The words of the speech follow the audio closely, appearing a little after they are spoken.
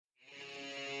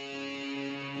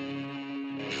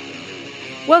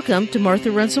Welcome to Martha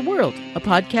Runs the World, a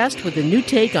podcast with a new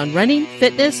take on running,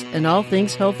 fitness, and all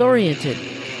things health-oriented.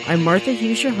 I'm Martha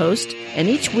Hughes, your host, and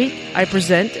each week I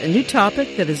present a new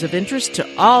topic that is of interest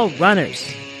to all runners.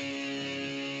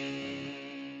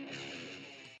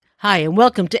 Hi, and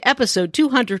welcome to episode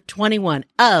 221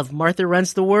 of Martha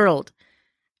Runs the World.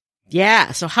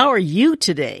 Yeah, so how are you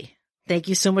today? Thank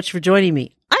you so much for joining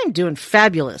me. I'm doing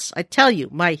fabulous. I tell you,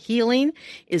 my healing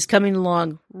is coming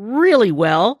along really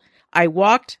well. I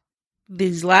walked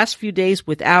these last few days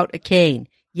without a cane.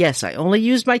 Yes, I only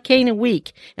used my cane a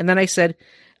week. And then I said,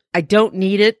 I don't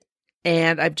need it.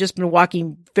 And I've just been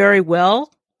walking very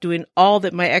well, doing all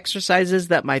that my exercises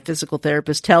that my physical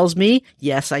therapist tells me.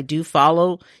 Yes, I do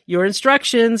follow your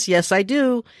instructions. Yes, I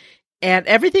do. And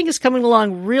everything is coming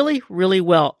along really, really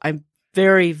well. I'm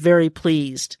very, very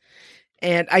pleased.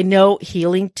 And I know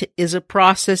healing is a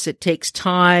process. It takes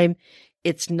time.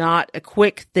 It's not a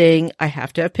quick thing. I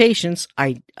have to have patience.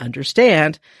 I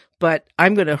understand, but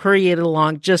I'm going to hurry it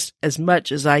along just as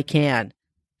much as I can.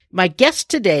 My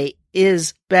guest today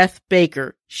is Beth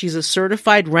Baker. She's a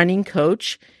certified running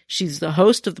coach. She's the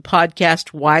host of the podcast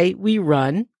Why We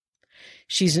Run.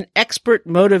 She's an expert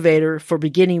motivator for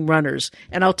beginning runners.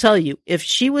 And I'll tell you, if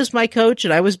she was my coach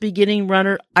and I was a beginning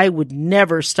runner, I would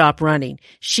never stop running.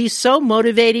 She's so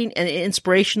motivating and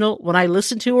inspirational. When I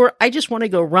listen to her, I just want to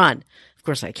go run. Of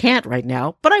course, I can't right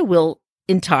now, but I will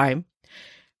in time.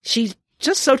 She's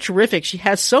just so terrific. She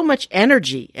has so much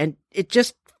energy and it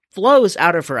just flows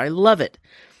out of her. I love it.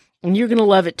 And you're going to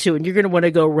love it too. And you're going to want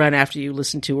to go run after you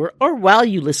listen to her or while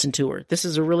you listen to her. This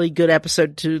is a really good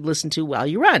episode to listen to while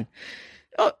you run.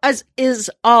 As is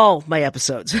all my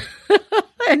episodes.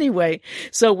 Anyway,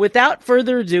 so without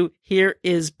further ado, here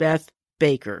is Beth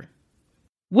Baker.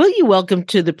 Will you welcome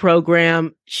to the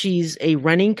program? She's a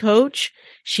running coach.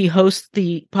 She hosts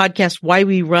the podcast Why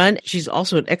We Run. She's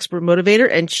also an expert motivator,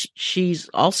 and she's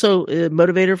also a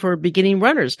motivator for beginning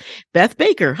runners. Beth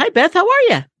Baker. Hi, Beth. How are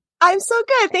you? I'm so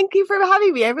good. Thank you for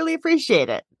having me. I really appreciate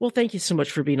it. Well, thank you so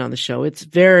much for being on the show. It's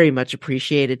very much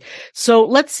appreciated. So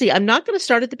let's see. I'm not going to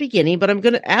start at the beginning, but I'm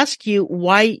going to ask you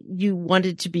why you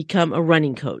wanted to become a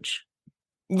running coach.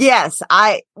 Yes.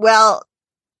 I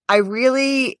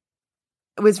really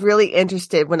was really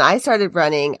interested. When I started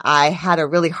running, I had a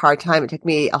really hard time. It took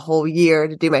me a whole year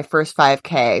to do my first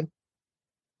 5K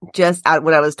just out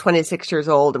when I was 26 years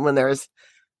old and when there was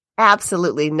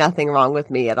absolutely nothing wrong with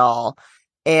me at all.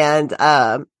 And,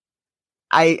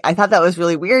 I thought that was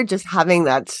really weird, just having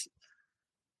that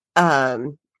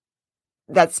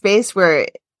space where,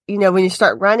 when you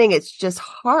start running, it's just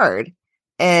hard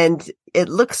and it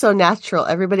looks so natural.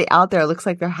 Everybody out there looks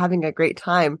like they're having a great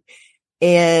time.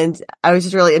 And I was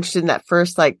just really interested in that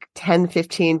first 10,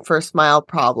 15 first mile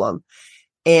problem.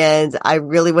 And I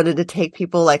really wanted to take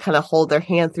people, kind of hold their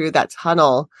hand through that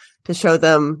tunnel to show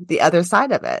them the other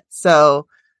side of it. So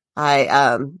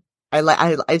I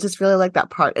just really like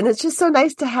that part. And it's just so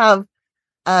nice to have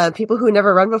people who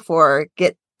never run before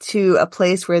get to a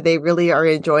place where they really are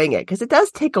enjoying it, because it does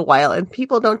take a while and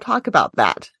people don't talk about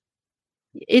that.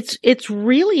 It's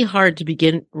really hard to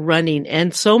begin running,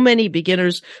 and so many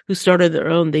beginners who start on their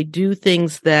own, they do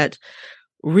things that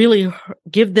really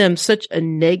give them such a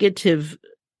negative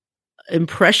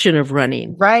impression of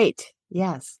running. Right.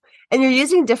 Yes. And you're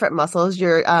using different muscles.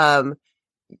 You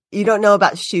don't know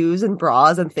about shoes and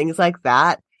bras and things like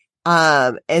that.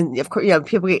 And of course,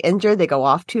 people get injured. They go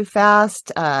off too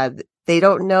fast. They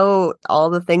don't know all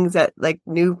the things that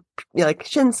new, like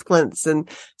shin splints and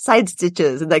side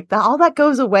stitches and all that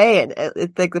goes away. And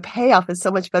it's the payoff is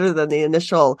so much better than the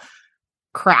initial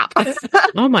crap.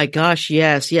 Oh my gosh.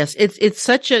 Yes. Yes. It's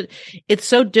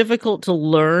so difficult to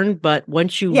learn, but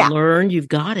once you learn, you've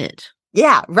got it.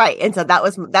 Yeah, right. And so that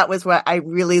was what I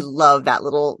really love, that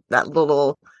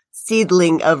little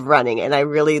seedling of running. And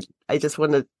I just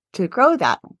wanted to grow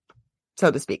that, so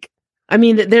to speak. I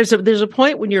mean, there's a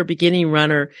point when you're a beginning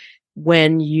runner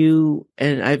when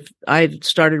I've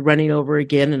started running over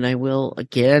again, and I will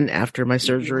again after my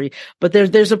surgery, but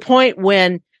there's a point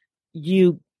when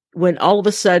all of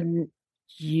a sudden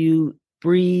you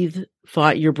breathe,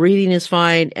 your breathing is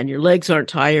fine and your legs aren't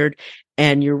tired,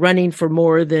 and you're running for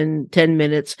more than 10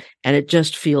 minutes and it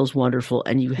just feels wonderful.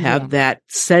 And you have that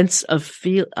sense of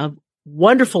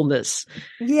wonderfulness.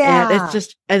 Yeah. And it's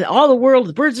just, and all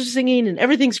the birds are singing and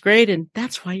everything's great. And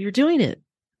that's why you're doing it.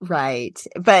 Right.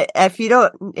 But if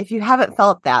you haven't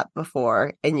felt that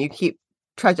before and you keep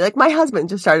trudging, like my husband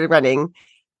just started running.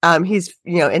 He's,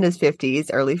 in his 50s,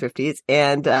 early 50s.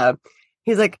 And,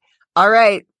 he's like, all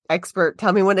right, expert,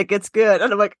 tell me when it gets good.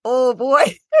 And I'm like, oh boy,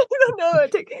 I don't know.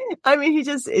 I mean,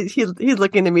 he's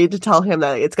looking to me to tell him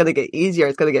that it's going to get easier.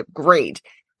 It's going to get great.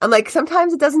 I'm like,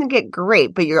 sometimes it doesn't get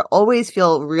great, but you always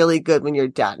feel really good when you're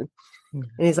done. And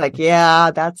he's like,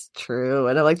 yeah, that's true.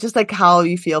 And I'm like, just like how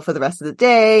you feel for the rest of the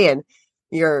day and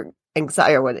your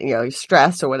anxiety or your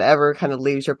stress or whatever kind of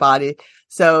leaves your body.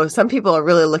 So some people are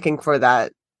really looking for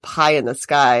that pie in the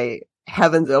sky,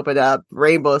 heavens open up,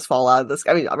 rainbows fall out of the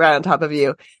sky, I mean, right on top of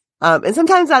you. And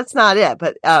sometimes that's not it,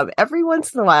 but every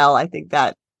once in a while, I think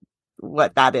that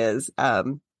what that is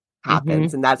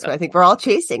happens. And that's what I think we're all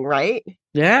chasing, right?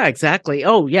 Yeah, exactly.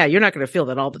 Oh, yeah. You're not going to feel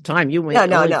that all the time. You may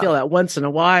only feel that once in a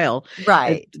while.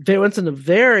 Right. Once in a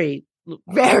very long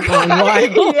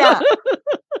while. Yeah.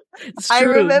 I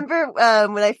remember I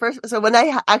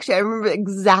remember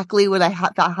exactly when I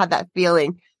had that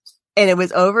feeling, and it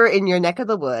was over in your neck of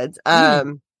the woods.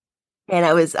 And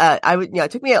I was,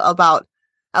 it took me about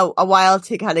a while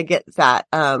to kind of get that.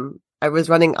 I was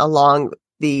running along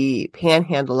the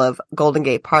panhandle of Golden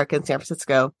Gate Park in San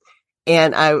Francisco.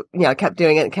 And I kept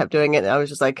doing it. And I was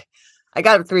just like, I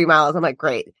got 3 miles. I'm like,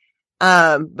 great.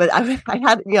 But I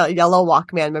had, yellow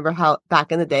Walkman. Remember how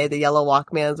back in the day, the yellow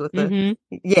Walkmans with the,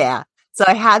 yeah. So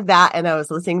I had that and I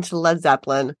was listening to Led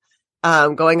Zeppelin,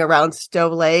 going around Stowe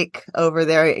Lake over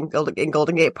there in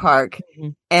Golden Gate Park.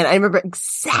 And I remember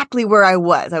exactly where I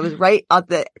was. I was right at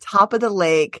the top of the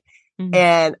lake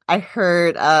and I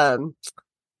heard, I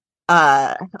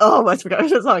forgot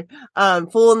the song,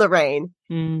 Fool in the Rain.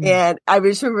 And I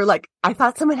just remember, like, I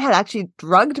thought someone had actually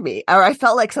drugged me, or I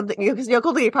felt like something, because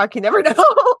Golden Gate Park, you never know.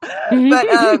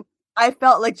 But I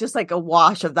felt like just like a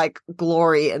wash of like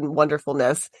glory and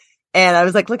wonderfulness. And I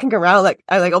was like looking around, like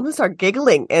I like almost started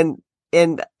giggling, and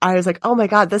I was like, oh my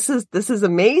God, this is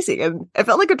amazing. And it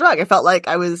felt like a drug. I felt like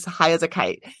I was high as a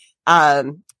kite.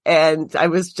 And I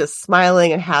was just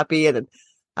smiling and happy. And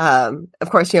of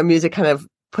course, music kind of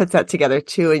puts that together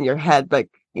too in your head, like,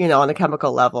 on a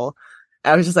chemical level.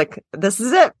 I was just like, this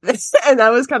is it. And I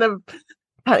was kind of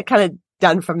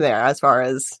done from there as far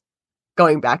as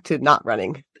going back to not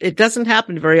running. It doesn't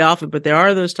happen very often, but there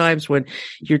are those times when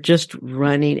you're just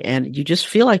running and you just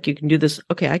feel like you can do this.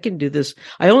 Okay, I can do this.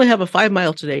 I only have a 5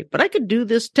 mile today, but I could do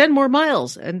this 10 more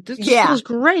miles. And this just feels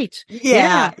great.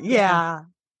 Yeah. Yeah.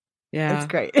 It's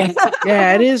great.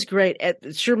 Yeah, it is great.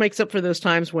 It sure makes up for those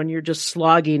times when you're just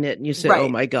slogging it and you say, oh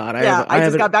my God. I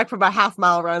just got back from a half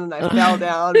mile run and I fell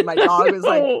down and my dog was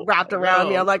like wrapped around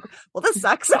me. I'm like, well, this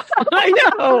sucks. I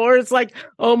know. Or it's like,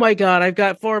 oh my God, I've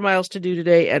got 4 miles to do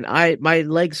today and my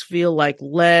legs feel like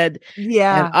lead.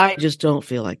 Yeah. And I just don't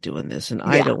feel like doing this. And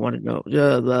I don't want to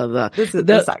know.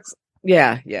 This sucks.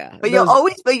 Yeah. But you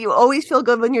always feel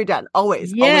good when you're done.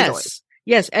 Always. Always.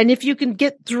 Yes. And if you can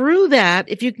get through that,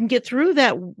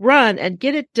 run and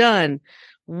get it done,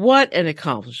 what an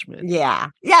accomplishment. Yeah.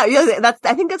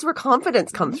 I think that's where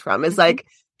confidence comes from, is like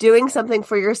doing something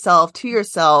for yourself, to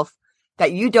yourself,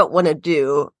 that you don't want to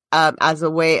do, as a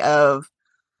way of,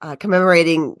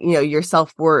 commemorating, your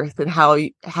self-worth and how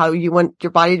you want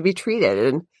your body to be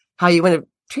treated and how you want to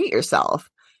treat yourself.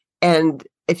 And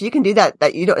if you can do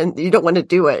that you don't want to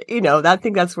do it, I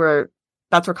think that's where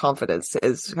confidence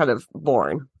is kind of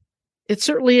born. It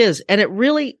certainly is. And it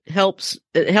really helps.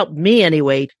 It helped me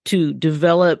anyway to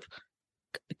develop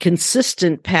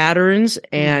consistent patterns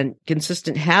and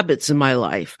consistent habits in my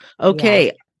life. Okay.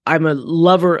 Yeah. I'm a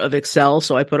lover of Excel,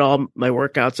 so I put all my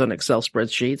workouts on Excel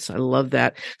spreadsheets. I love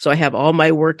that. So I have all my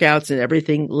workouts and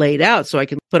everything laid out so I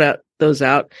can put those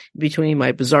out between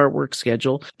my bizarre work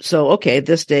schedule. So, okay,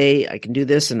 this day I can do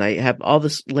this and I have all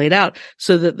this laid out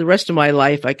so that the rest of my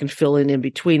life I can fill in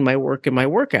between my work and my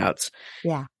workouts.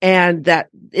 Yeah. And that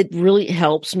it really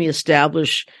helps me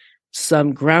establish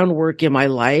some groundwork in my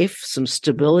life, some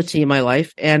stability in my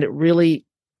life. And it really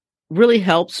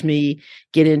helps me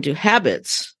get into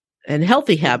habits and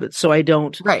healthy habits. So I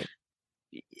don't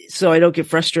get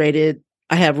frustrated.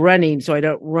 I have running, so I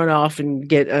don't run off and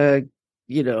get a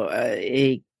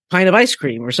pint of ice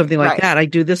cream or something like that. I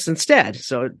do this instead.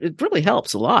 So it really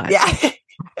helps a lot. Yeah.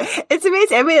 It's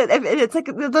amazing. I mean, it's like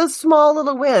those small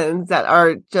little wins that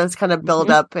are just kind of build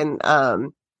up and,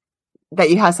 that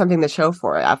you have something to show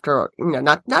for it after,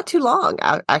 not too long,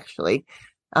 actually.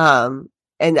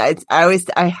 And I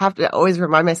have to always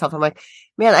remind myself, I'm like,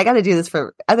 man, I got to do this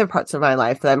for other parts of my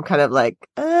life that I'm kind of like,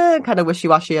 kind of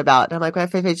wishy-washy about. And I'm like, I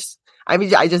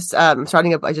just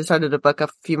started a book a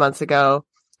few months ago,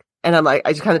 and I'm like,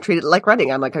 I just kind of treat it like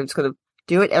running. I'm like, I'm just going to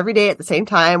do it every day at the same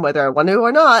time, whether I want to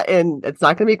or not. And it's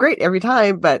not going to be great every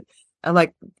time, but I'm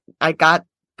like, I got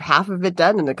half of it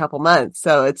done in a couple months.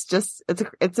 So it's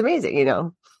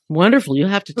amazing, Wonderful. You'll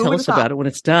have to Who tell would us have thought? about it when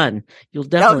it's done. You'll Oh,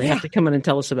 definitely yeah. have to come in and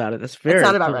tell us about it. That's It's very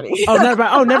not about cool.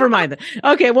 running. Never mind that.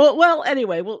 Okay. Well,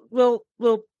 anyway, well,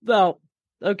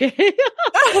 okay.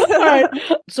 All right.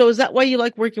 So is that why you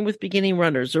like working with beginning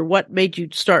runners, or what made you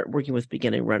start working with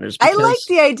beginning runners? I like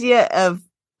the idea of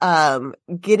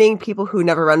getting people who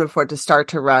never run before to start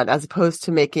to run, as opposed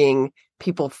to making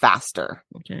people faster.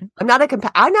 Okay. I'm not a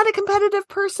competitive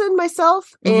person myself,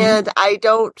 Mhm. and I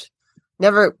don't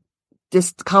never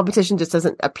just competition just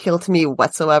doesn't appeal to me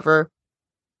whatsoever.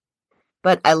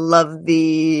 But I love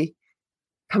the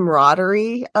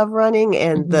camaraderie of running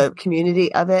and Mhm. the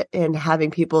community of it, and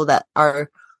having people that are,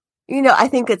 I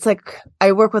think it's like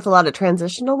I work with a lot of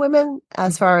transitional women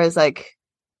as far as like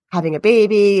having a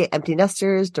baby, empty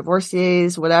nesters,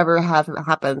 divorcees, whatever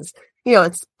happens.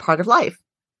 It's part of life.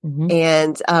 Mhm.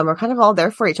 And we're kind of all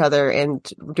there for each other and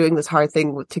doing this hard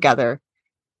thing together.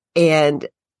 And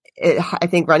I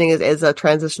think running is a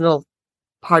transitional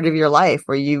part of your life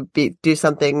where you do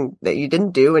something that you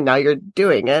didn't do and now you're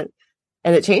doing it,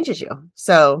 and it changes you.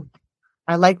 So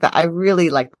I like that. I really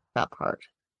like that part.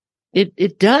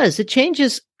 It does. It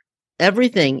changes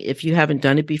everything if you haven't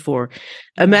done it before.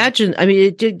 Imagine, I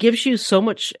mean, it gives you so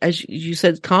much, as you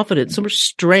said, confidence, so much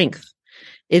strength.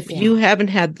 If you haven't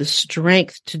had the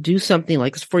strength to do something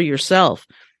like this for yourself,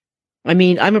 I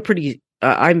mean, I'm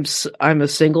a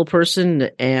single person,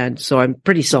 and so I'm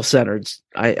pretty self-centered.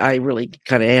 I really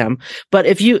kind of am. But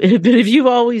if you've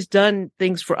always done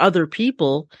things for other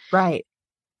people, right,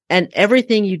 and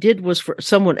everything you did was for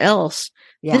someone else,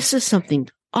 this is something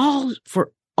all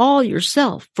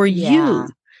yourself, for you.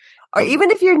 Or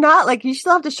even if you're not, like, you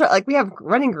still have to show, like, we have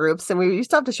running groups and you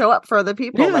still have to show up for other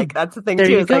people. Yeah. Like, that's the thing There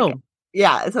too. you It's go. like,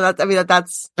 yeah. So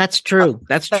that's true.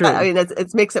 That's true. I mean,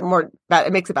 it makes it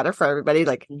it makes it better for everybody.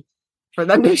 Like, for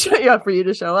them to show you up, for you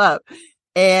to show up,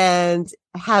 and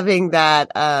having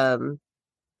that,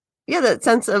 that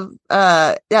sense of,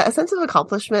 a sense of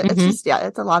accomplishment. Mm-hmm. It's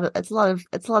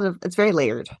just, it's very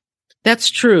layered.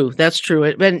 That's true. That's true.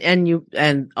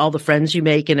 And all the friends you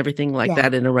make and everything like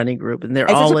that in a running group, and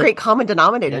it's such a great common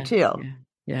denominator too.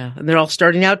 Yeah. And they're all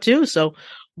starting out too. So,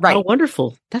 how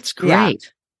wonderful. That's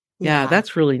great. Yeah.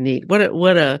 That's really neat. What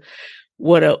a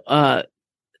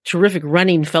terrific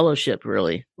running fellowship,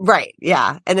 really. Right.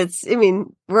 Yeah. And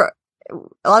we're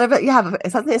a lot of it, you have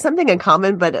something in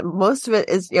common, but most of it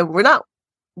is, we're not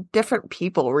different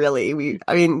people really.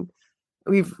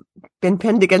 We've been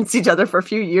pinned against each other for a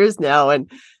few years now,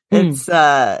 and it's,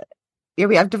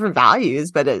 we have different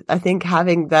values, but I think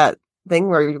having that thing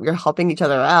where you're helping each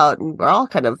other out, and we're all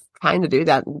kind of trying to do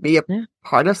that and be a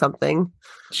part of something.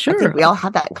 Sure. I think we all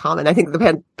have that in common. I think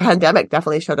the pandemic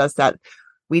definitely showed us that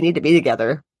we need to be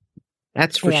together.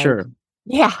 That's for sure.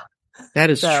 Yeah. That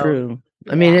is true.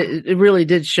 I mean, it really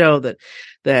did show that,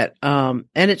 and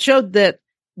it showed that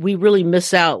we really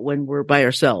miss out when we're by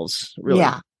ourselves. Really.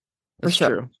 Yeah. That's for sure.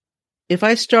 True. If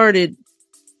I started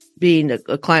being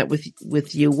a client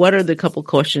with you, what are the couple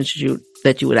questions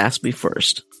that you would ask me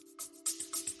first?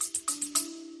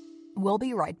 We'll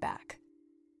be right back.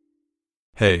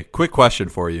 Hey, quick question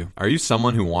for you. Are you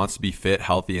someone who wants to be fit,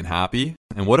 healthy, and happy?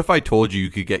 And what if I told you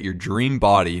could get your dream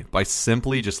body by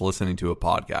simply just listening to a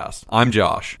podcast? I'm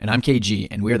Josh. And I'm KG,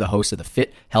 and we're the hosts of the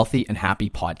Fit, Healthy, and Happy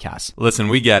podcast. Listen,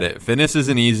 we get it. Fitness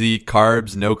isn't easy.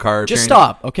 Carbs, no carbs. Just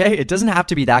stop, okay? It doesn't have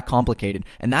to be that complicated.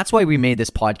 And that's why we made this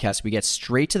podcast. We get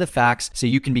straight to the facts so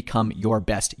you can become your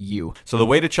best you. So the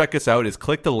way to check us out is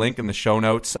click the link in the show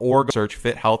notes or search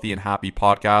Fit, Healthy, and Happy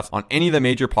podcast on any of the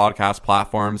major podcast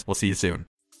platforms. We'll see you soon.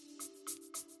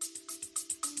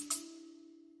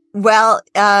 Well,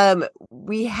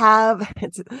 we have,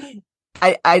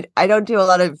 I don't do a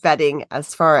lot of vetting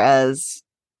as far as,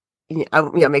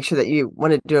 make sure that you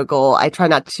want to do a goal. I try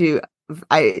not to,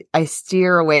 I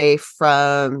steer away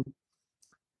from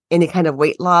any kind of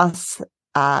weight loss,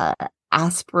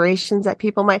 aspirations that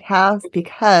people might have,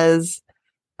 because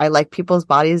I like people's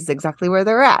bodies exactly where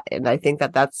they're at. And I think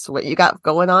that that's what you got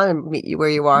going on, and meet you where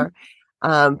you are.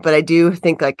 But I do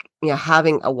think, like,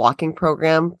 having a walking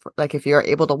program, like if you're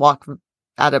able to walk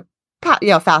at a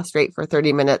fast rate for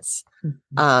 30 minutes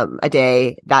a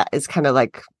day, that is kind of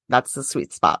like, that's the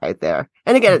sweet spot right there.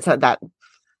 And again, it's that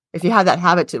if you have that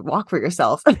habit to walk for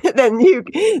yourself, then you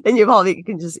probably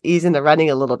can just ease into running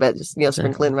a little bit, just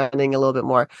sprinkle in running a little bit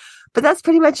more. But that's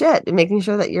pretty much it. And making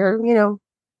sure that you're you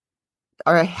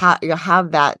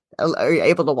have that, or you're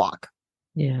able to walk.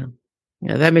 Yeah.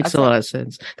 Yeah, that makes a lot of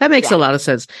sense. That makes a lot of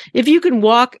sense. If you can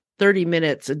walk 30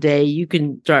 minutes a day, you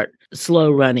can start slow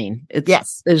running.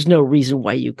 There's no reason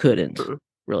why you couldn't,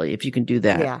 really, if you can do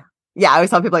that. Yeah. Yeah. I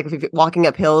always tell people, like, if you're walking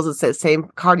up hills, it's the same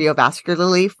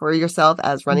cardiovascularly for yourself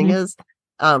as running is.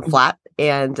 flat.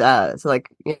 And, so like,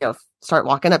 start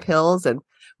walking up hills, and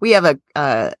we have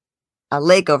a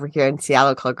lake over here in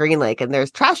Seattle called Green Lake, and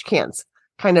there's trash cans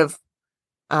kind of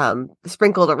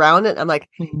sprinkled around it. I'm like,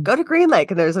 go to Green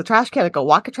Lake, and there's a trash can. I go,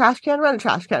 walk a trash can, run a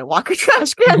trash can, walk a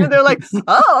trash can. And they're like,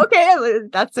 oh, okay.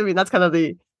 That's kind of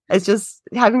it's just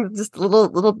having just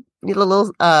little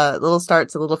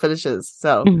starts and little finishes.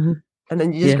 So, and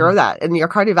then you just grow that, and your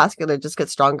cardiovascular just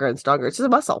gets stronger and stronger. It's just a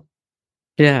muscle.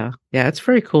 Yeah. Yeah. It's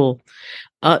very cool.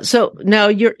 So now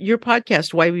your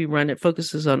podcast, Why We Run, it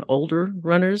focuses on older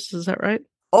runners. Is that right?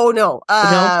 Oh no.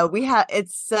 No? We have,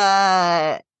 it's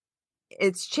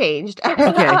changed.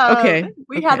 Okay.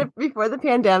 We had it before the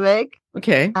pandemic.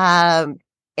 Okay. And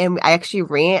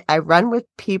I run with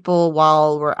people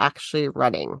while we're actually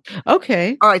running.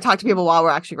 Okay. Or I talk to people while we're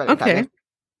actually running. Okay.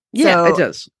 Yeah, it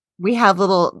does. We have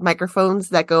little microphones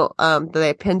that go, that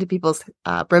I pin to people's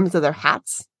brims of their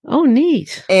hats. Oh,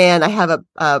 neat. And I have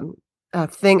a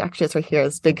thing, actually it's right here,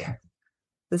 this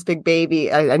big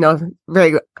baby. I know,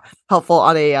 very helpful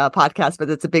on a podcast,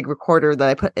 but it's a big recorder that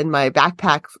I put in my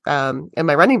backpack, in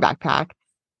my running backpack,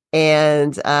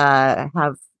 and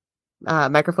have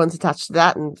microphones attached to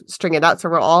that and string it out, so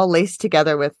we're all laced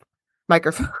together with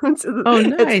microphones. Oh,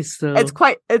 nice. It's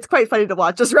quite funny to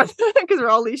watch us run because we're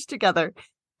all leashed together.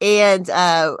 And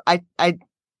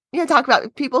I talk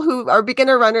about people who are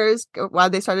beginner runners, why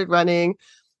they started running.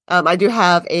 I do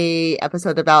have a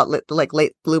episode about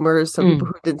late bloomers, so people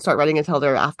who didn't start running until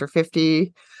they're after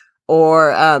 50.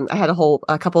 Or I had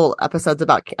a couple episodes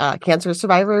about cancer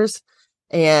survivors,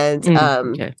 and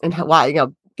and why,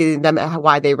 getting them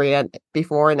why they ran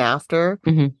before and after.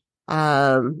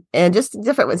 And just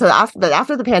different ones. So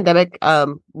after the pandemic,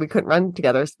 we couldn't run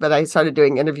together, but I started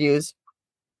doing interviews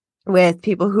with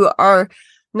people who are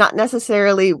not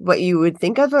necessarily what you would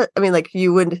think of. I mean, like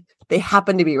they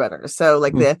happen to be runners. So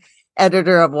like the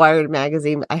editor of Wired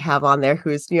magazine I have on there,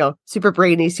 who's, super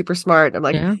brainy, super smart. I'm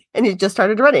like, and he just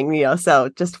started running, so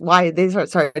just why they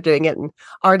started doing it, and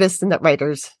artists and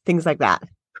writers, things like that.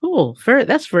 Cool.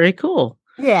 That's very cool.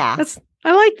 Yeah.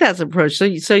 I like that approach. So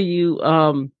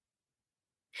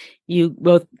you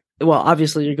both, well,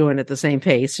 obviously you're going at the same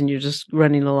pace and you're just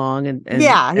running along and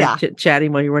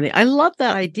chatting while you're running. I love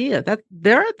that idea. That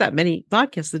there aren't that many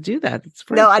podcasts that do that. It's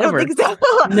no, clever. I don't think so.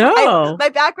 No, my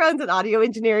background's in audio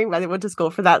engineering. I went to school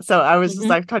for that, so I was just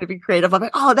like trying to be creative. I'm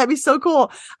like, oh, that'd be so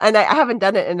cool. And I haven't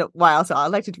done it in a while, so I'd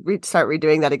like to start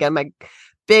redoing that again. My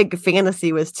big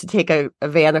fantasy was to take a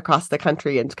van across the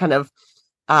country and kind of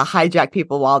hijack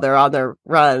people while they're on their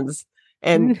runs,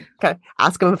 and kind of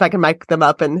ask them if I can mic them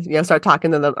up and start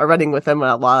talking to them or running with them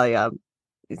while I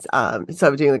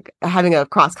so doing having a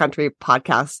cross country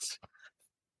podcast,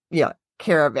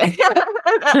 caravan.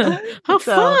 How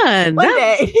fun! One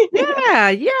day,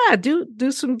 yeah.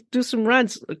 Do some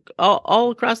runs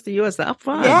all across the U.S. How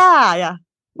fun! Yeah.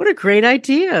 What a great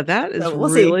idea! That is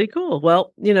really cool.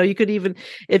 Well, you could even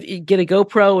if you get a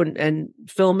GoPro and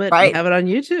film it and have it on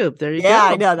YouTube. There you go. Yeah,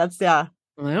 I know. That's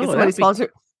Oh,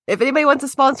 sponsor. If anybody wants to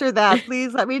sponsor that,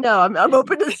 please let me know. I'm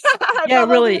open to that. Yeah,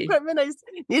 really. Equipment. I just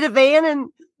need a van and.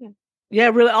 Yeah,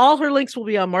 really. All her links will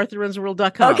be on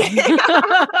martharunstheworld.com. Okay.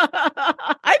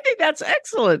 I think that's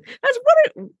excellent.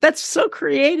 That's so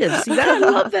creative. See, I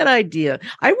love that idea.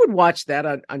 I would watch that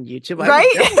on YouTube. Right? I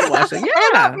would definitely watch it.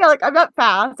 Yeah. I'm not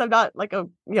fast. I'm not like I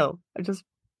just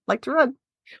like to run.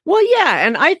 Well, yeah,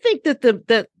 and I think that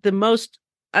the most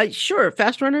sure,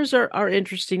 fast runners are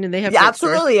interesting and they have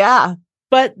absolutely, yeah.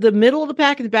 But the middle of the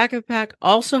pack and the back of the pack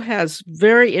also has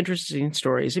very interesting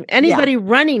stories. I mean, anybody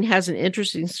running has an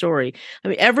interesting story. I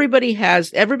mean, everybody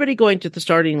going to the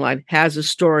starting line has a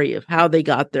story of how they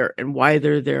got there and why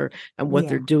they're there and what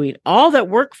they're doing. All that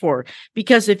work for,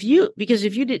 because if you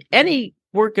did any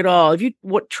work at all, if you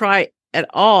try at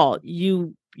all,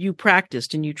 you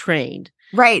practiced and you trained.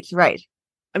 Right.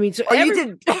 I mean, so you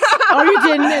didn't. Or you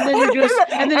didn't, and then you're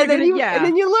just, and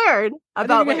then you learn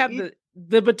about what have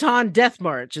the baton death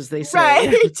march, as they say.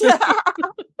 Right.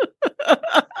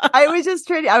 I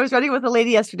was running with a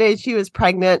lady yesterday. She was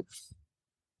pregnant,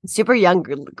 super young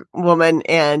woman,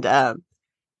 and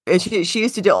she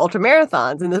used to do ultra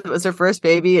marathons, and this was her first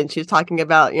baby. And she was talking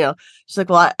about, she's like,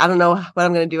 well, I don't know what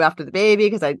I'm going to do after the baby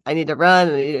because I need to run.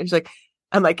 And she's like,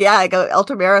 I'm like, yeah, I go,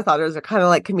 ultra marathoners are kind of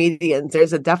like comedians.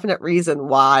 There's a definite reason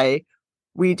why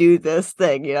we do this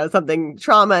thing, something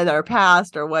trauma in our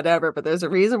past or whatever, but there's a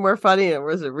reason we're funny and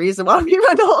there's a reason why we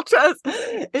run ultras.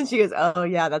 And she goes, oh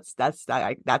yeah, that's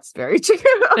very true.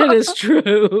 It is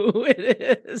true.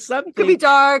 It is something. It could be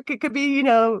dark. It could be,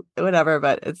 whatever,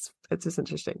 but it's just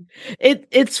interesting.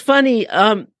 It's funny.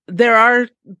 There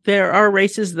are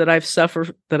races that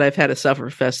I've had a suffer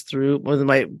fest through.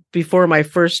 Before my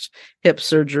first hip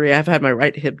surgery, I've had my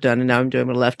right hip done, and now I'm doing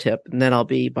my left hip, and then I'll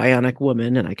be bionic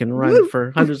woman, and I can run Woo!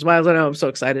 for hundreds of miles. I know, I'm so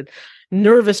excited,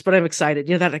 nervous, but I'm excited.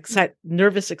 You know, that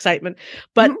nervous excitement.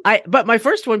 But but my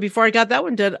first one, before I got that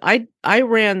one done, I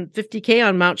ran 50K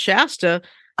on Mount Shasta.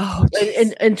 Oh,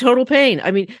 in total pain. I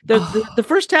mean, the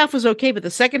first half was okay, but the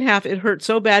second half, it hurt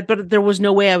so bad, but there was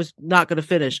no way I was not going to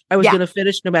finish. I was going to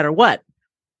finish no matter what.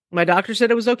 My doctor said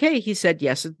it was okay. He said,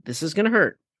 yes, this is going to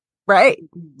hurt. Right.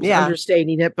 Yeah.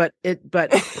 Understating it, but you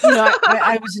know,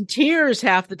 I was in tears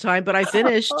half the time, but I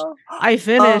finished.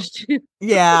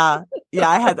 Yeah.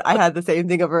 I had the same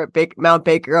thing over at Mount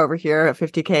Baker over here at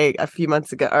 50K a few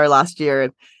months ago or last year.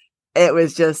 And it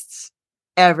was just,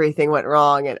 everything went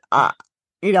wrong. And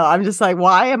you know, I'm just like,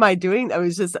 why am I doing? I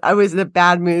was in a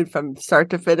bad mood from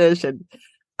start to finish. And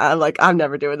I'm like, I'm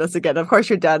never doing this again. Of course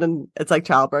you're done. And it's like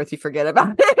childbirth. You forget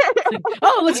about it.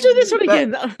 Oh, let's do this one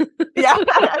again. Yeah.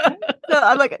 So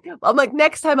I'm like,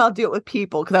 next time I'll do it with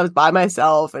people. Cause I was by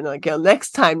myself and like, you know,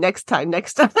 next time. So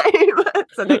next time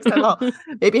I'll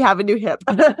maybe have a new hip.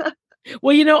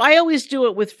 Well, you know, I always do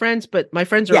it with friends, but my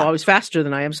friends are always faster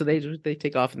than I am, so they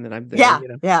take off and then I'm there. Yeah, you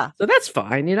know? yeah. So that's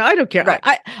fine. You know, I don't care. Right.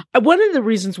 I one of the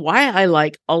reasons why I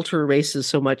like ultra races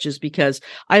so much is because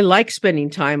I like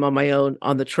spending time on my own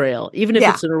on the trail, even if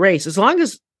it's in a race. As long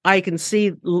as I can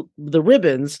see the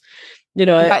ribbons, you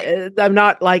know, I'm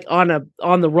not like on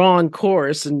the wrong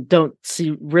course and don't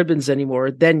see ribbons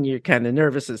anymore. Then you're kind of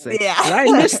nervous and say, did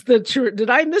I miss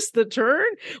the turn?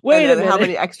 Wait a minute. How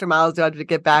many extra miles do I have to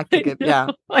get back to get?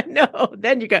 I know.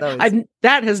 Then you got,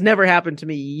 that has never happened to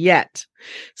me yet.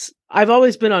 I've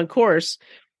always been on course.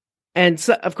 And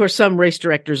so, of course, some race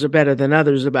directors are better than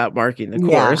others about marking the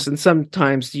course, and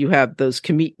sometimes you have those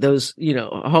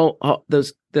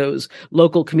those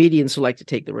local comedians who like to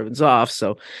take the ribbons off.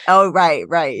 So,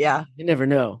 right, yeah, you never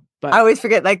know. But I always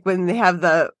forget, like when they have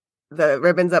the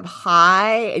ribbons up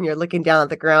high and you're looking down at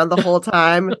the ground the whole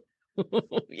time.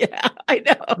 Yeah, I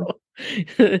know.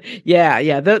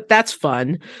 yeah, that's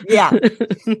fun. Yeah,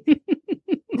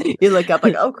 you look up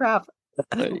like, oh crap.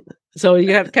 So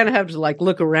you have to like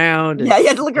look around. You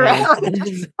have to look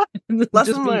around.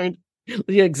 Lesson learned.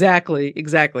 Yeah, exactly.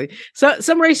 So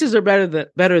some races are better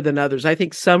than others. I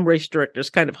think some race directors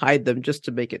kind of hide them just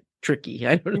to make it tricky.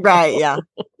 I don't know. Right? Yeah,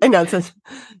 I know.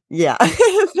 Yeah.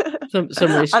 Some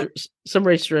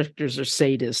race directors are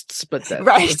sadists, but that's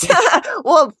right.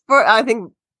 Well, I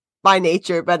think by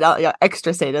nature, but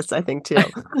extra sadists, I think too.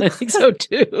 I think so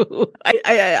too.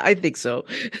 I think so.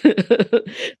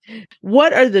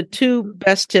 What are the two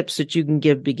best tips that you can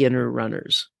give beginner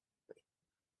runners?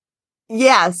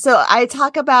 Yeah, so I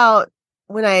talk about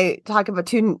when I talk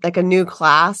about a new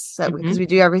class because we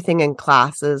do everything in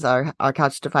classes. Our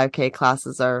Couch to 5K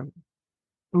classes are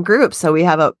in groups, so we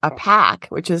have a pack,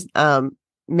 which is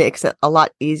makes it a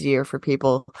lot easier for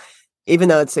people, even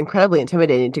though it's incredibly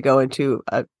intimidating to go into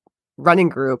a running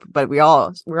group, but we're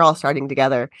all starting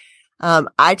together.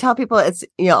 I tell people it's,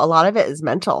 you know, a lot of it is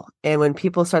mental. And when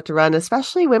people start to run,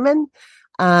 especially women,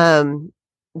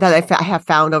 that I have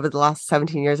found over the last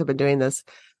 17 years I've been doing this,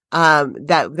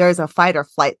 that there's a fight or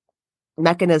flight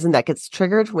mechanism that gets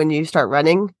triggered when you start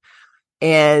running.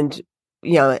 And,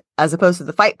 you know, as opposed to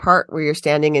the fight part where you're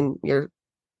standing and your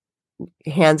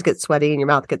hands get sweaty and your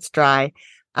mouth gets dry,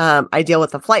 I deal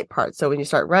with the flight part. So when you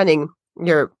start running,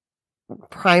 your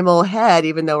primal head,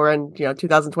 even though we're in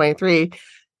 2023,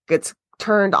 gets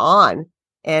turned on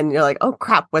and you're like, oh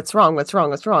crap, what's wrong?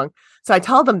 So I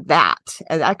tell them that,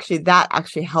 and that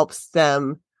actually helps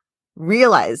them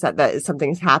realize that something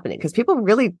is happening, because people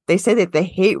really, they say that they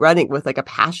hate running with like a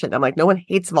passion. I'm like, no one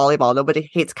hates volleyball, nobody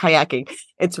hates kayaking,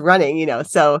 it's running,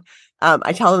 so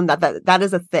I tell them that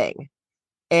is a thing.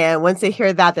 And once they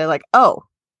hear that, they're like, oh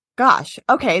gosh,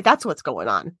 okay, that's what's going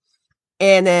on.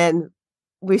 And then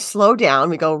we slow down,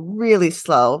 we go really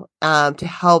slow to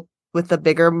help with the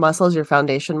bigger muscles, your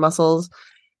foundation muscles.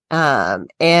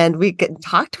 And we can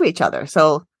talk to each other.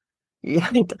 So you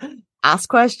ask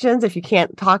questions. If you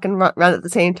can't talk and run at the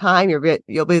same time,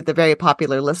 you'll be the very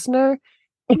popular listener.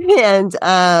 And those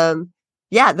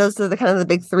are the kind of the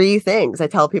big three things I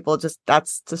tell people. Just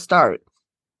that's to start.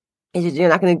 You're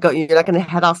not going to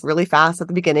head off really fast at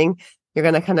the beginning. You're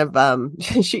going to kind of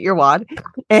shoot your wad.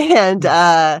 And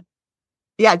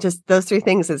just those three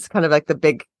things is kind of like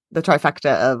the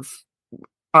trifecta of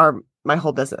my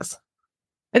whole business.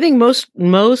 I think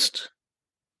most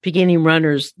beginning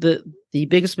runners, the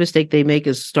biggest mistake they make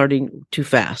is starting too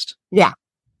fast. Yeah.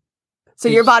 So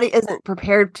your body isn't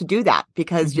prepared to do that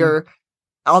because you're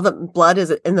all the blood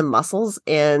is in the muscles,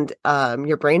 and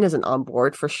your brain isn't on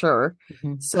board for sure.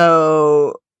 Mm-hmm.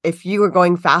 So if you are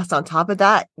going fast on top of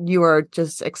that, you are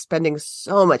just expending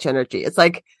so much energy. It's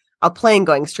like a plane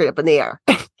going straight up in the air.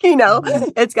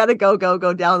 It's got to go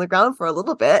down the ground for a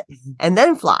little bit and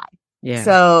then fly. Yeah.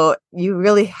 So you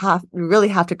really have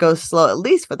to go slow, at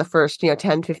least for the first,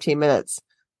 10, 15 minutes,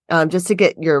 just to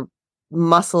get your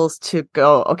muscles to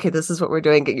go, okay, this is what we're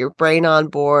doing. Get your brain on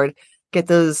board, get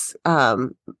those,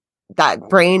 that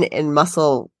brain and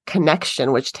muscle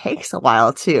connection, which takes a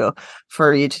while too,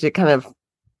 for you to kind of,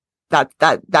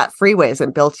 that freeway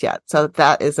isn't built yet. So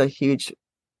that is a huge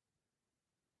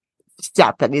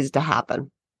step that needs to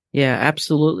happen. Yeah,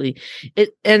 absolutely.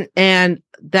 And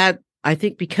that, I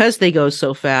think because they go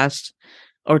so fast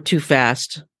or too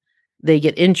fast, they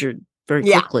get injured very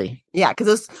quickly. Yeah, because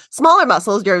those smaller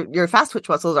muscles, your fast twitch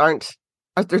muscles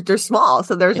they're small,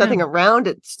 so there's nothing around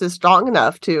it that's strong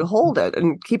enough to hold it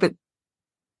and keep it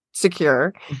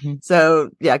secure. Mm-hmm. So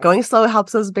yeah, going slow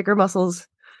helps those bigger muscles.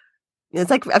 It's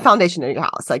like a foundation in your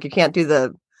house. Like you can't do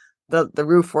the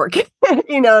roof work,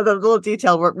 the little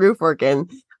detail roof work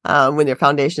when your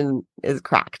foundation is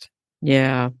cracked.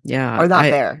 Yeah. Or not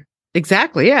there.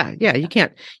 Exactly. Yeah. You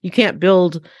can't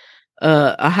build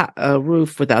a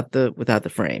roof without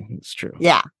the frame. It's true.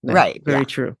 Yeah. No, right. Very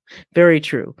true. Very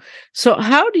true. So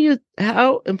how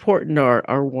important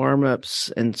are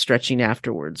warm-ups and stretching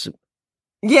afterwards?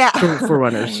 Yeah. For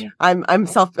runners. I'm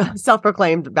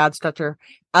self-proclaimed bad stretcher.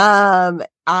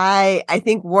 I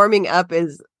think warming up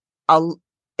is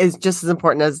just as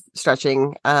important as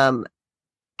stretching.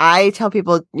 I tell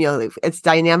people, it's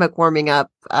dynamic warming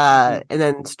up, and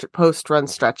then post-run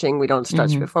stretching. We don't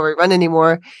stretch before we run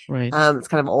anymore. Right. It's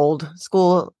kind of old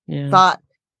school thought.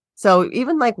 So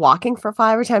even like walking for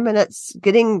 5 or 10 minutes,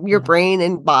 getting your brain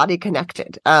and body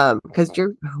connected, because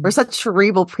we're such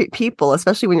cerebral people,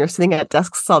 especially when you're sitting at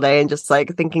desks all day and just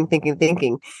like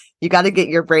thinking. You got to get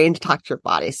your brain to talk to your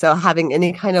body. So having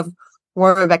any kind of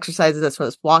warm-up exercises, as well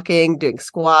as walking, doing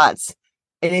squats,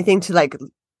 anything to like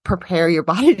prepare your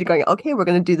body to going, okay, we're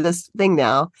going to do this thing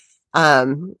now.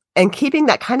 And keeping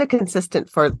that kind of consistent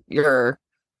for your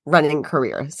running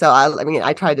career. So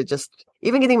I try to just,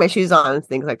 even getting my shoes on and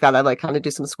things like that, I like kind of do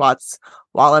some squats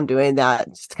while I'm doing that.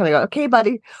 Just kind of go, okay,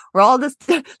 buddy, we're all this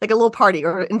like a little party.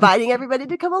 We're inviting everybody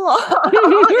to come along.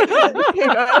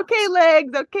 Okay,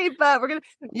 legs. Okay, butt.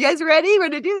 You guys ready? We're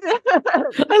going to do this.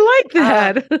 I like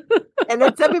that. And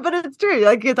it's everybody. It's true.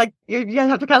 Like it's like you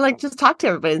have to kind of like just talk to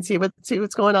everybody and see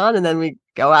what's going on, and then we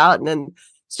go out and then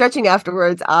stretching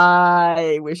afterwards.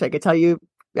 I wish I could tell you.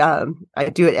 I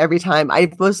do it every time. I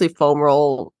mostly foam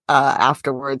roll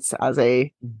afterwards as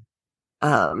a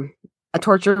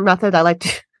torture method I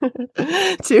like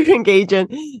to engage in.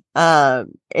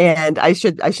 And I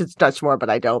should stretch more, but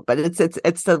I don't. But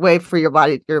it's the way for your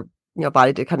body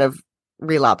to kind of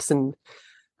relapse and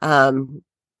kind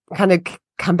of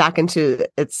come back into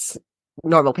its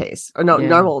normal pace or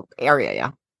normal area.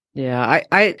 Yeah. Yeah.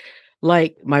 I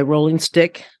like my rolling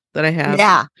stick that I have.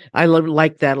 Yeah. I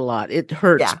like that a lot. It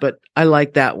hurts, but I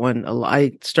like that one a lot.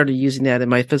 I started using that in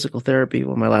my physical therapy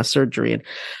with my last surgery, and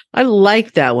I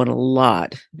like that one a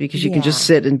lot because you can just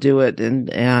sit and do it,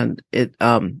 and it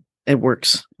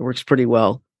works. It works pretty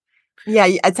well. Yeah,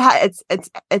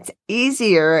 it's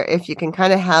easier if you can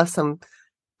kind of have some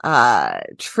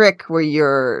trick where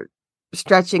you're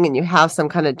stretching and you have some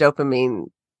kind of dopamine,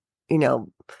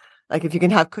 like if you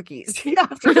can have cookies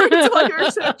afterwards while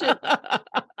you're stretching.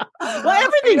 Well,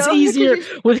 everything's easier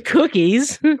with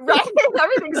cookies. Right?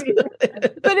 Everything's easier.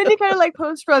 But any kind of like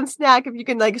post-run snack, if you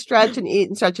can like stretch and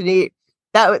eat,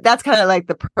 that's kind of like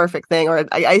the perfect thing. Or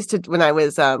I used to, when I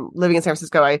was living in San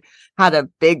Francisco, I had a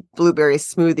big blueberry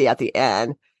smoothie at the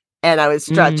end, and I would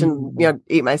stretch and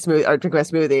eat my smoothie or drink my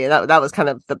smoothie, and that was kind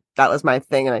of that was my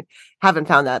thing. And I haven't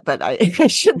found that, but I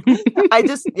should.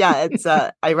 It's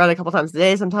I run a couple times a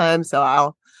day sometimes,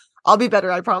 so I'll be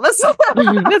better, I promise.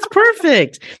 That's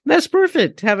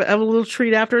perfect. Have a little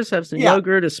treat afterwards. Have some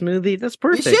yogurt, a smoothie. That's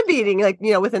perfect. You should be eating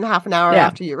within half an hour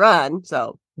after you run.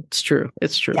 So it's true.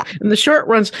 Yeah. And the short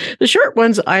runs,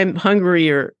 I'm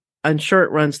hungrier on short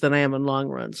runs than I am on long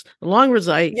runs. The long runs,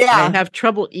 I have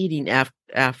trouble eating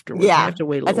afterwards. Yeah, I have to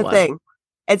wait a little while. That's the thing.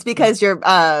 It's because your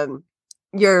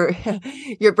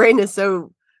brain is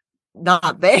so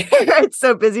not there. It's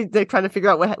so busy trying to figure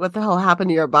out what the hell happened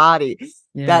to your body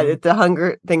that the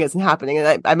hunger thing isn't happening.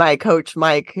 And my coach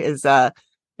Mike is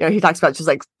he talks about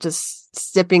just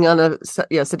sipping on a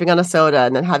soda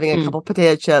and then having a couple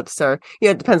potato chips, or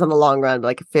it depends on the long run,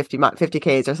 like 50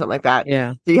 Ks or something like that.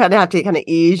 Yeah. So you have to kind of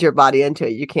ease your body into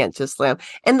it. You can't just slam.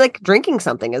 And like drinking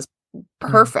something is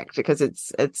perfect because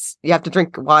it's you have to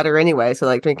drink water anyway. So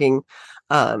like drinking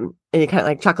any kind of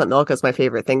like chocolate milk is my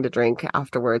favorite thing to drink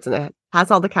afterwards, and it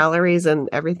has all the calories and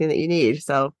everything that you need.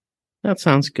 So That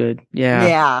sounds good. Yeah.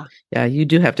 yeah. Yeah, you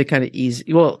do have to kind of ease.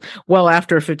 Well,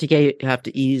 after a 50K, you have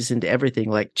to ease into everything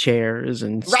like chairs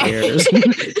and stairs.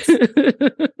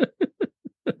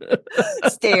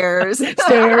 Stairs.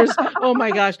 Stairs. Oh my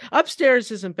gosh.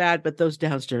 Upstairs isn't bad, but those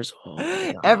downstairs. Oh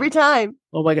my God. Every time.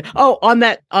 Oh my God. Oh, on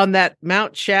that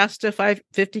Mount Shasta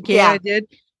 50K Yeah. I did,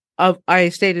 I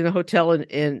stayed in a hotel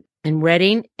in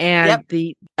Reading, and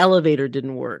the elevator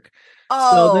didn't work.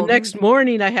 So the next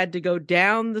morning I had to go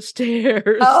down the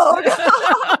stairs. Oh, no.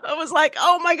 I was like,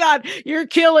 oh my God, you're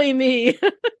killing me.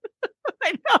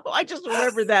 I know. I just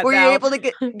remember that. Were now. you able to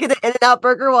get an In-N-Out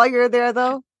burger while you were there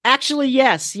though? Actually,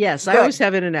 yes. Good. I always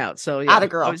have In-N-Out. So yeah, Atta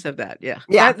girl. I always have that. Yeah.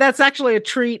 Yeah. That's actually a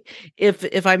treat.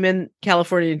 If I'm in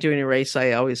California doing a race,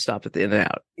 I always stop at the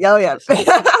In-N-Out. Oh yeah.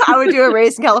 I would do a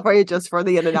race in California just for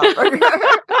the In-N-Out burger.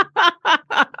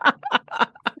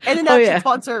 In-N-Out should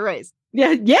sponsor a race.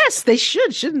 Yeah. Yes, they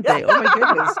should, shouldn't they? Oh my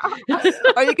goodness.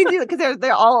 Or you can do it because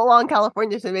they're all along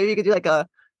California, so maybe you could do like a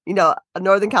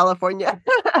Northern California.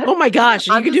 Oh my gosh,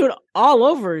 you can do it all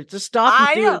over. Just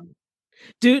stop and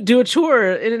do a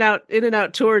tour,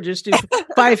 In-N-Out tour. Just do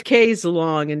 5Ks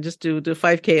along and just do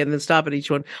 5K and then stop at each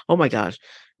one. Oh my gosh,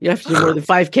 you have to do more than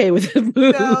 5K with the move.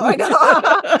 No, I know.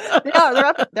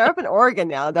 Yeah, they're up in Oregon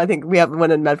now. I think we have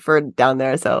one in Medford down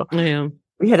there, so yeah,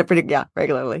 we hit it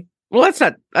regularly. Well, that's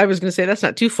not. I was going to say that's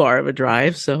not too far of a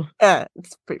drive. So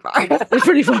it's pretty far. It's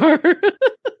pretty far.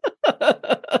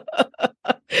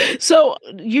 So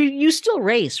you still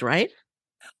race, right?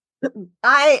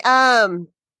 I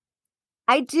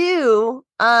do.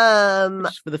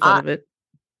 Just for the fun of it.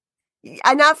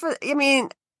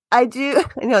 I do.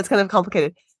 I know it's kind of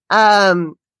complicated. I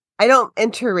don't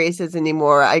enter races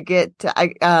anymore. I'm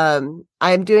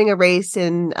doing a race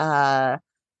in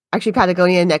actually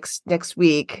Patagonia next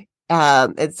week.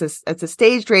 It's a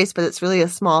staged race, but it's really a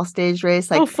small staged race.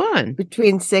 Like fun.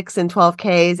 Between 6 and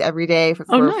 12Ks every day for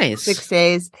nice. 6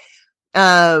 days.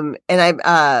 And I'm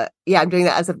doing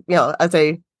that as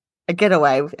a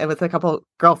getaway with a couple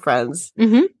girlfriends.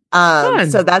 Mm-hmm. Fun.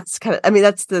 So that's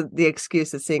that's the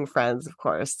excuse of seeing friends, of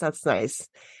course. That's nice.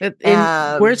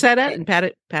 Where's that at? In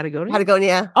Patagonia?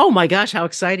 Patagonia. Oh my gosh, how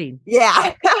exciting.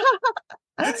 Yeah.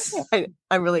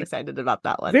 I'm really excited about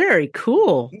that one. Very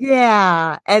cool.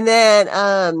 Yeah. And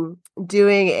then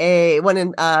doing one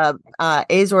in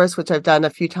Azores, which I've done a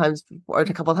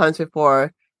couple times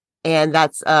before. And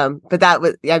that's I'm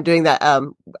doing that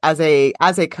as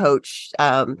a coach,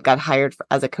 got hired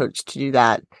as a coach to do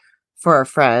that for a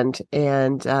friend.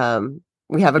 And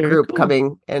we have a group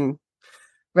coming and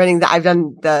running that.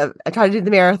 I try to do the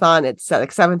marathon. It's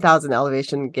like 7,000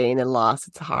 elevation gain and loss.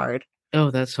 It's hard. Oh,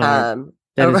 that's hard.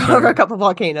 Over a couple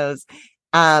volcanoes.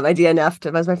 I DNF'd.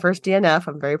 It was my first DNF.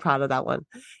 I'm very proud of that one.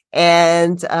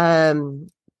 And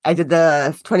I did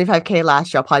the 25K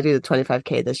last year. I'll probably do the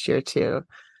 25K this year too.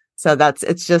 So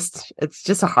it's just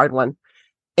a hard one.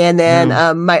 And then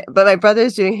my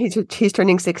brother's he's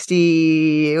turning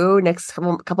 60 next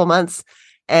couple months,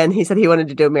 and he said he wanted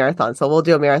to do a marathon. So we'll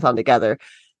do a marathon together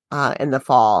in the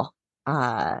fall.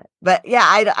 But yeah,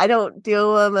 I don't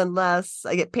do them unless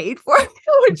I get paid for it,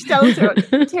 which sounds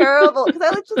terrible because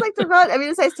I just like to run. I mean,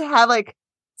 it's nice to have like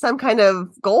some kind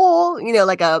of goal,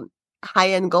 like a high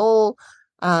end goal.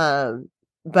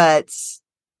 But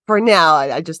for now,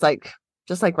 I just like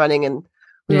running, and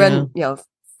we run,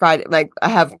 Friday. Like I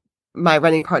have my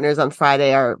running partners on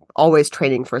Friday are always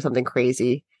training for something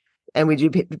crazy, and we do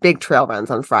big trail runs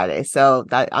on Friday. So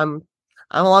that I'm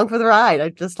along for the ride. I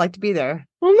just like to be there.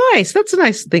 Well, nice. That's a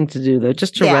nice thing to do, though,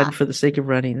 just to run for the sake of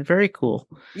running. Very cool.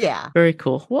 Yeah. Very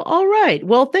cool. Well, all right.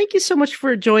 Well, thank you so much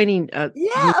for joining today.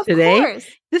 Of course.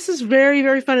 This is very,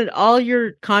 very fun. And all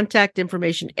your contact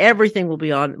information, everything will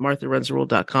be on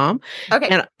martharunstheworld.com.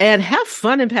 Okay. And have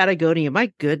fun in Patagonia.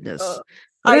 My goodness.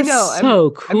 I know. So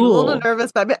cool. I'm a little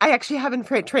nervous, but I actually have been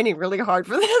training really hard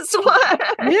for this one.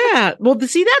 Yeah. Well,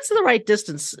 see, that's the right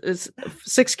distance. It's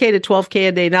 6K to 12K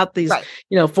a day, not these,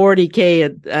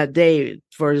 40K a day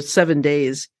for 7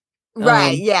 days.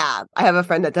 Right. Yeah. I have a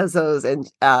friend that does those and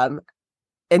all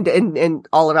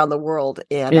around the world.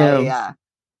 And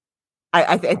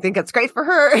I think it's great for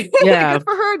her. Yeah. Good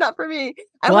for her, not for me.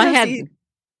 I want to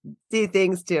see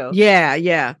things too.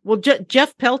 Yeah. Well,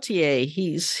 Jeff Peltier,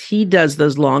 he does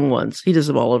those long ones. He does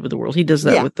them all over the world. He does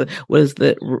that with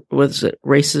what is it,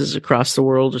 Races Across the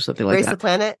World or something like that. Race the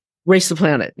Planet? Race the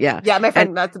Planet. Yeah. Yeah, my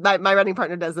friend, that's my running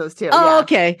partner does those too. Oh, yeah.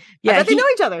 okay. I Yeah. bet they know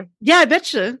each other. Yeah, I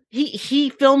bet you. He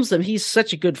films them. He's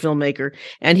such a good filmmaker.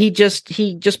 And he just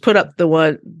put up the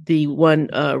one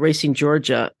Racing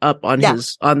Georgia up on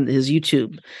his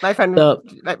YouTube. My friend,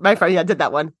 yeah, did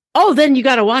that one. Oh, then you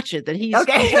got to watch it. Then he's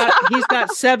okay. he's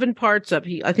got 7 parts up.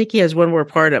 I think he has one more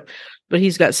part up, but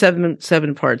he's got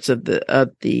seven parts of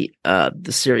the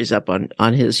series up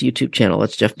on his YouTube channel.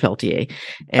 That's Jeff Peltier,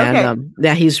 and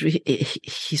yeah, he's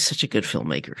such a good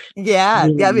filmmaker. Yeah,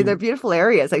 yeah. I mean, they're beautiful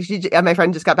areas. Like my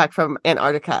friend just got back from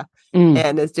Antarctica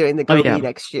and is doing the Gobi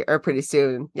next year or pretty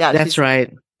soon. Yeah, that's right.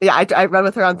 Yeah, I run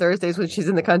with her on Thursdays when she's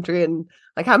in the country, and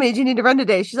like, how many do you need to run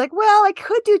today? She's like, well, I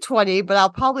could do 20, but I'll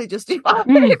probably just do 5.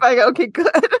 I go, okay, good.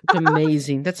 It's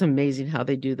amazing. That's amazing how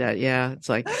they do that. Yeah, it's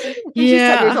like, She's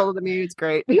 10 years older than me. It's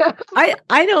great. Yeah,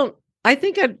 I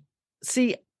think I'd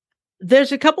see.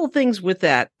 There's a couple things with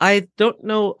that. I don't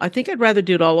know. I think I'd rather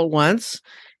do it all at once,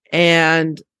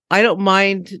 and I don't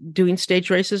mind doing stage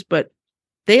races, but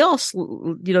they all,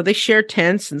 they share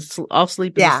tents and all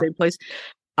sleep in the same place.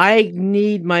 I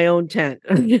need my own tent.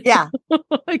 Yeah.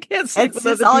 I can't sleep with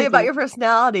other it's all people. about your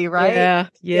personality, right?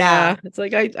 Yeah. It's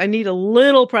like I need a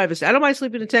little privacy. I don't mind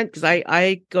sleeping in a tent because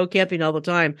I go camping all the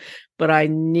time, but I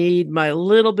need my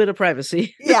little bit of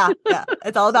privacy. Yeah.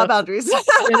 It's all about boundaries.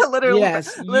 Literally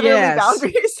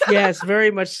boundaries. Yes,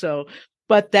 very much so.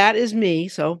 But that is me.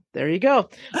 So there you go.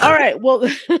 All right. Well,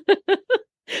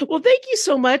 well, thank you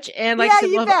so much. And like I said,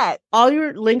 you bet. All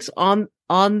your links on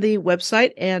the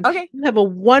website, and have a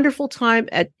wonderful time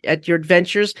at your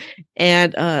adventures,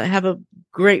 and have a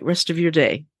great rest of your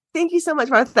day. Thank you so much,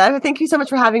 Martha. Thank you so much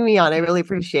for having me on. I really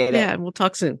appreciate it. Yeah, and we'll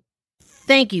talk soon.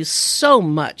 Thank you so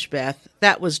much, Beth.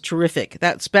 That was terrific.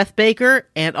 That's Beth Baker,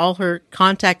 and all her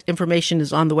contact information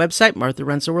is on the website,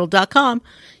 martharunstheworld.com.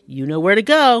 You know where to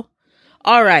go.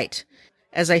 All right.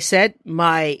 As I said,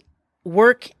 my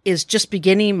work is just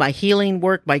beginning. My healing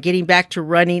work, my getting back to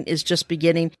running is just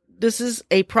beginning. This is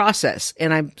a process,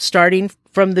 and I'm starting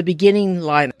from the beginning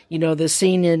line. The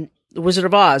scene in The Wizard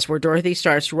of Oz where Dorothy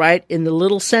starts right in the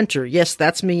little center. Yes,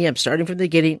 that's me. I'm starting from the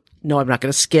beginning. No, I'm not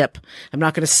going to skip. I'm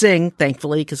not going to sing,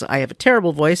 thankfully, because I have a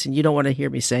terrible voice and you don't want to hear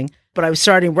me sing. But I was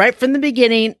starting right from the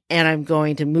beginning, and I'm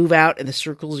going to move out, and the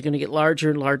circles are going to get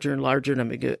larger and larger and larger, and I'm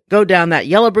going to go down that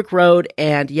yellow brick road.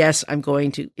 And yes, I'm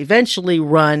going to eventually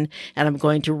run, and I'm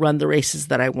going to run the races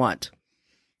that I want.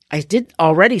 I did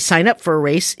already sign up for a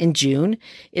race in June.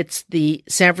 It's the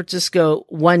San Francisco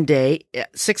 1 day,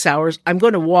 6 hours. I'm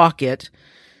going to walk it.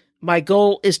 My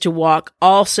goal is to walk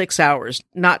all 6 hours,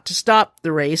 not to stop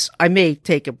the race. I may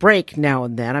take a break now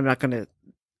and then. I'm not going to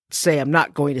say I'm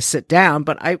not going to sit down,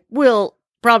 but I will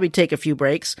probably take a few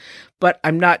breaks, but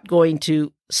I'm not going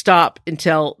to stop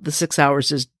until the 6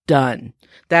 hours is done.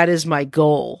 That is my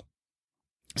goal.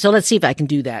 So let's see if I can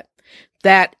do that.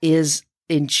 That is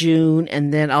in June,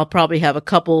 and then I'll probably have a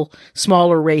couple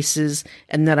smaller races,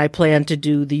 and then I plan to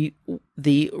do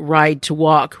the Ride to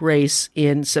Walk race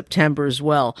in September as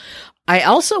well. I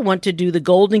also want to do the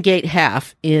Golden Gate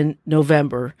Half in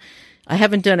November. I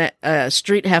haven't done a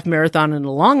street half marathon in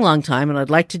a long, long time, and I'd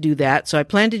like to do that. So I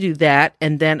plan to do that,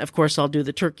 and then of course I'll do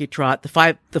the Turkey Trot, the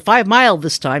 5 mile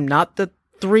this time, not the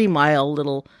 3 mile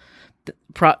little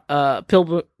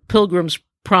Pilgrim's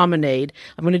Promenade.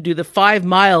 I'm going to do the 5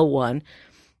 mile one.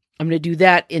 I'm going to do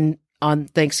that on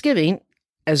Thanksgiving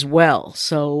as well.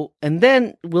 So, and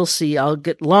then we'll see. I'll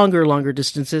get longer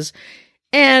distances,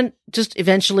 and just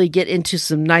eventually get into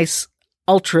some nice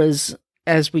ultras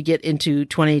as we get into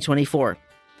 2024.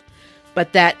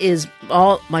 But that is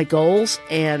all my goals,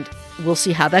 and we'll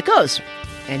see how that goes.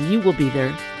 And you will be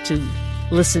there to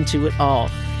listen to it all.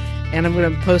 And I'm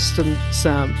going to post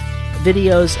some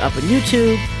videos up on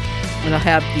YouTube, and I'll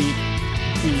have the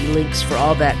links for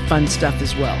all that fun stuff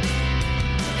as well.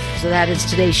 So that is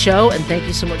today's show, and thank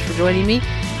you so much for joining me.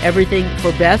 Everything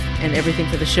for Beth and everything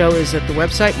for the show is at the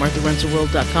website,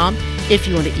 martharunstheworld.com. If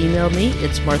you want to email me,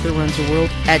 it's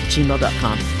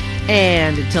martharunstheworld@gmail.com.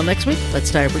 And until next week, let's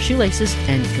tie up our shoelaces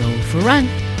and go for a run.